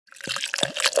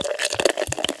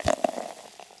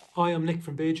Hi, I'm Nick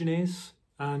from Beer-Gineers,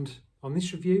 and on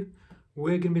this review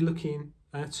we're going to be looking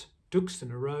at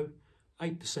Duxton Row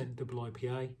 8% double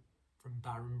IPA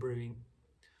from Brewing.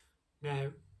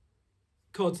 Now,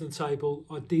 cards on the table,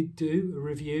 I did do a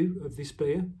review of this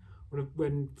beer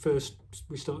when first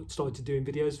we started doing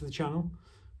videos for the channel,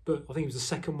 but I think it was the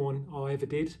second one I ever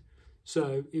did.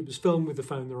 So it was filmed with the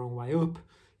phone the wrong way up,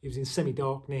 it was in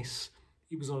semi-darkness,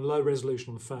 it was on a low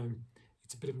resolution on the phone.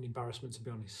 It's a bit of an embarrassment, to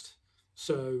be honest.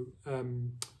 So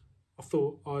I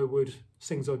thought I would,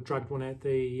 since I'd dragged one out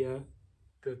the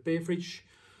beer fridge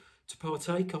to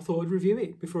partake, I thought I'd review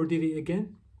it before I did it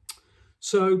again.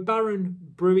 So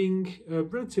Brewing,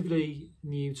 relatively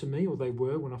new to me, or they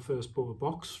were when I first bought a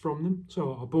box from them.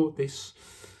 So I bought this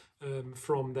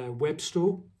from their web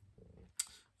store,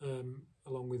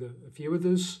 along with a few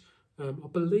others. I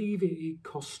believe it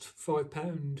cost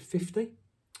 £5.50.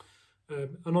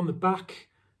 And on the back,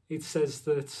 it says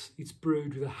that it's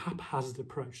brewed with a haphazard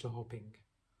approach to hopping.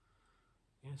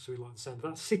 Yeah, so we like the sound of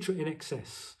that. Citra in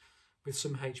excess with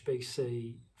some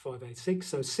HBC 586.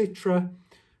 So Citra,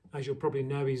 as you'll probably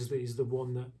know, is the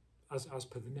one that, as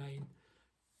per the name,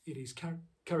 it is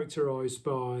characterised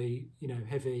by, you know,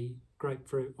 heavy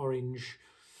grapefruit, orange,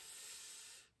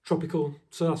 tropical.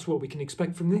 So that's what we can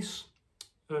expect from this.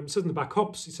 It says on the back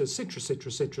hops, it says Citra,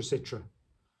 Citra, Citra, Citra.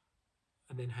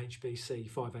 And then HBC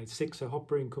 586, so Hop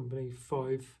Brewing Company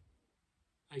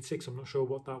 586. I'm not sure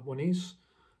what that one is.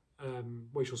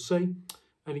 We shall see.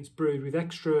 And it's brewed with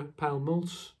extra pale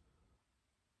malt,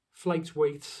 flaked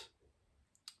wheat,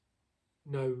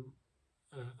 no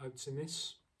oats in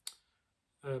this.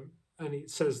 And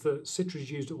it says that Citra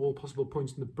is used at all possible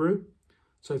points in the brew.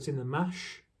 So it's in the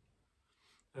mash.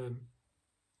 And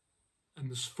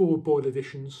there's 4 boil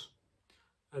additions.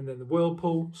 And then the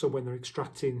whirlpool, so when they're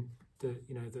extracting the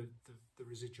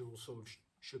residual sort of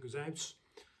sugars out,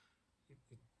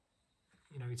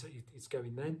 it's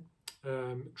going then.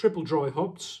 Triple dry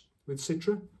hops with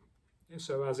Citra,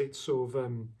 so as it's sort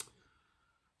of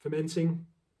fermenting,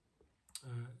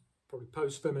 probably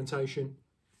post fermentation,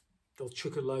 they'll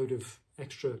chuck a load of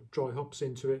extra dry hops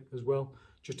into it as well,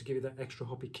 just to give it that extra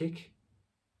hoppy kick.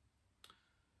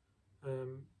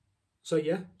 So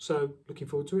yeah, so looking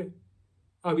forward to it.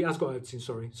 Oh, it has got oats in,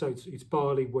 sorry. So it's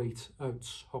barley, wheat,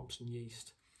 oats, hops and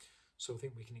yeast. So I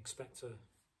think we can expect a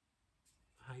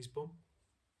haze bomb.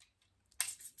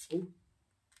 Oh,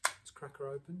 let's crack her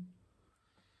open.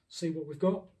 See what we've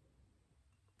got.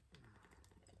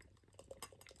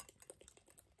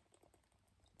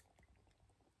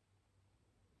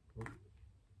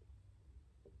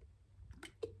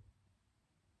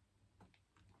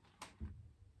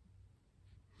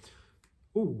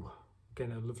 Ooh.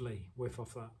 Getting a lovely whiff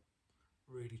off that,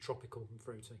 really tropical and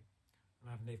fruity, and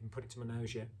I haven't even put it to my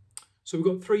nose yet. So we've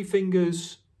got 3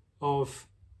 fingers of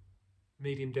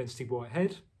medium density white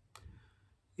head.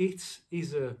 It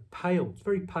is a pale, it's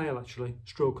very pale actually,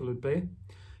 straw coloured beer.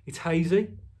 It's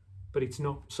hazy, but it's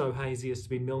not so hazy as to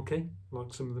be milky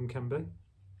like some of them can be.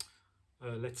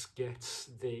 Let's get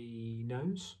the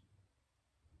nose.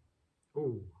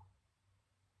 Ooh.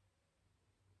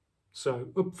 So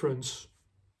up front,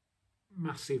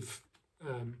 massive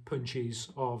punches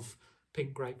of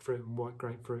pink grapefruit and white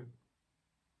grapefruit.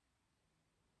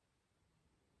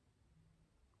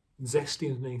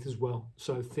 Zesty underneath as well.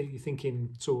 So you're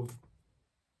thinking sort of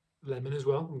lemon as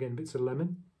well. I'm getting bits of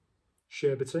lemon.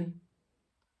 Sherbety.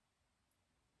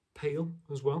 Peel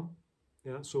as well.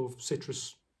 Yeah, that sort of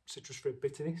citrus fruit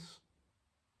bitterness.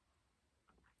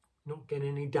 Not getting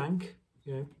any dank.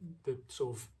 You know, the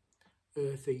sort of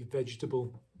earthy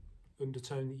vegetable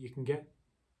undertone that you can get.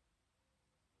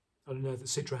 I don't know that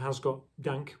Citra has got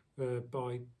dank I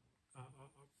bang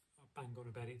on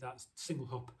about it. That's single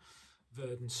hop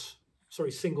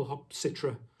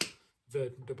Citra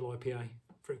Verdant double IPA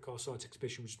Fruit Car Site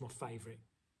Exhibition, which is my favourite.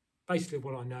 Basically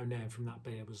what I know now from that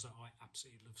beer was that I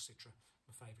absolutely love Citra,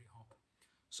 my favourite hop.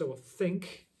 So I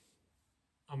think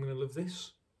I'm going to love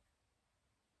this.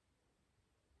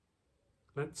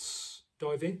 Let's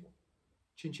dive in.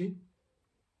 Chin chin.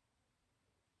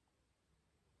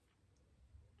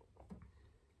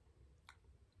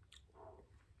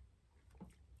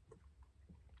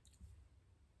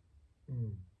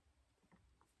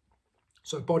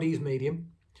 So body is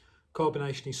medium,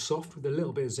 carbonation is soft with a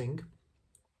little bit of zing.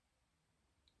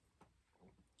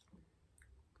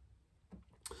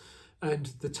 And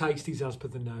the taste is as per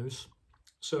the nose.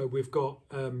 So we've got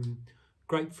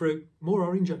grapefruit, more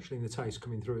orange actually in the taste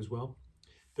coming through as well.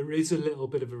 There is a little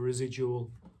bit of a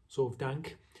residual sort of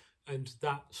dank, and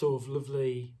that sort of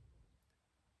lovely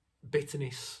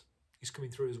bitterness is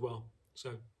coming through as well.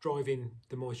 So driving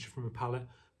the moisture from a palate,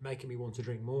 making me want to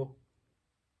drink more.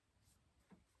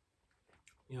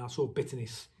 You know, that sort of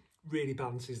bitterness really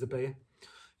balances the beer.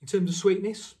 In terms of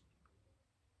sweetness,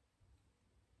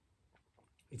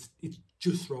 it's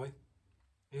just right.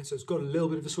 Yeah, so it's got a little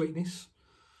bit of a sweetness,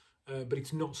 but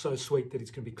it's not so sweet that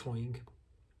it's going to be cloying.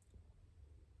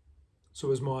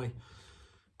 So as my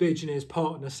Beer-Gineers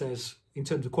partner says, in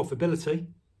terms of quaffability,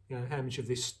 you know, how much of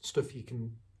this stuff you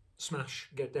can smash,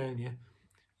 get down you,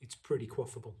 it's pretty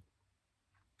quaffable.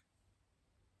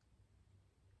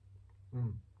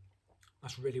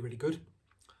 That's really, really good.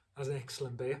 That's an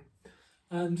excellent beer.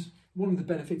 And one of the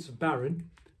benefits of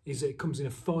Baron is that it comes in a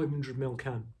 500ml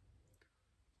can.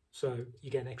 So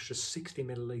you get an extra 60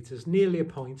 millilitres, nearly a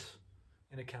pint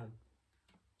in a can.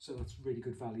 So that's really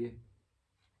good value.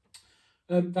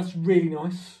 That's really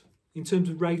nice. In terms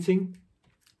of rating,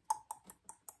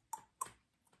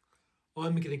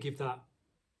 I'm going to give that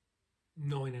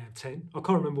 9 out of 10. I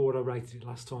can't remember what I rated it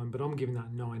last time, but I'm giving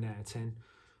that 9 out of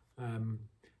 10.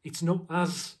 It's not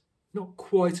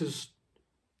quite as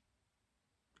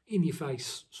in your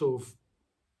face sort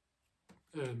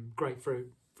of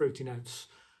grapefruit, fruity notes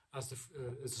as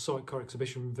the Sidecar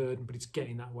Exhibition from Verdun, but it's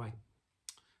getting that way.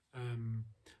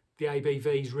 The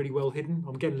ABV is really well hidden.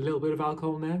 I'm getting a little bit of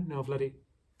alcohol now. Now I've let it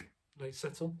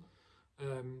settle,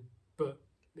 but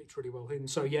it's really well hidden.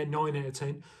 So yeah, 9 out of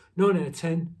 10. 9 out of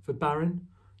 10 for Baron,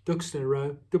 Ducks in a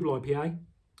Row, double IPA,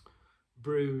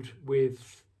 brewed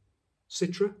with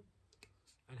Citra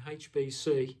and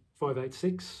HBC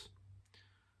 586,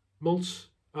 malt,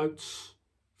 oats,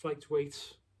 flaked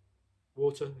wheat,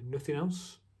 water, and nothing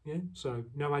else. Yeah, so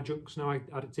no adjuncts, no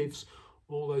additives.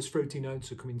 All those fruity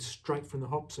notes are coming straight from the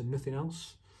hops and nothing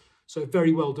else. So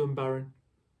very well done, Baron.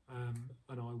 And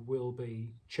I will be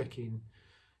checking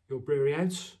your brewery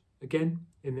out again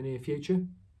in the near future.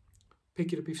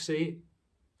 Pick it up if you see it.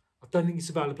 I don't think it's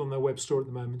available on their web store at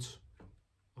the moment.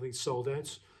 I think it's sold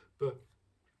out, but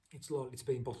it's likely to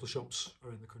be in bottle shops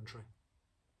around the country.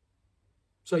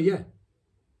 So yeah,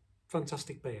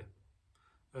 fantastic beer.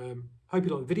 Hope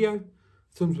you like the video.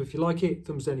 Thumbs up if you like it,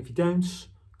 thumbs down if you don't.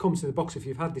 Comments in the box if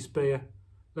you've had this beer.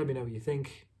 Let me know what you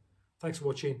think. Thanks for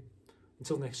watching.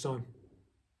 Until next time.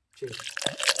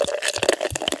 Cheers.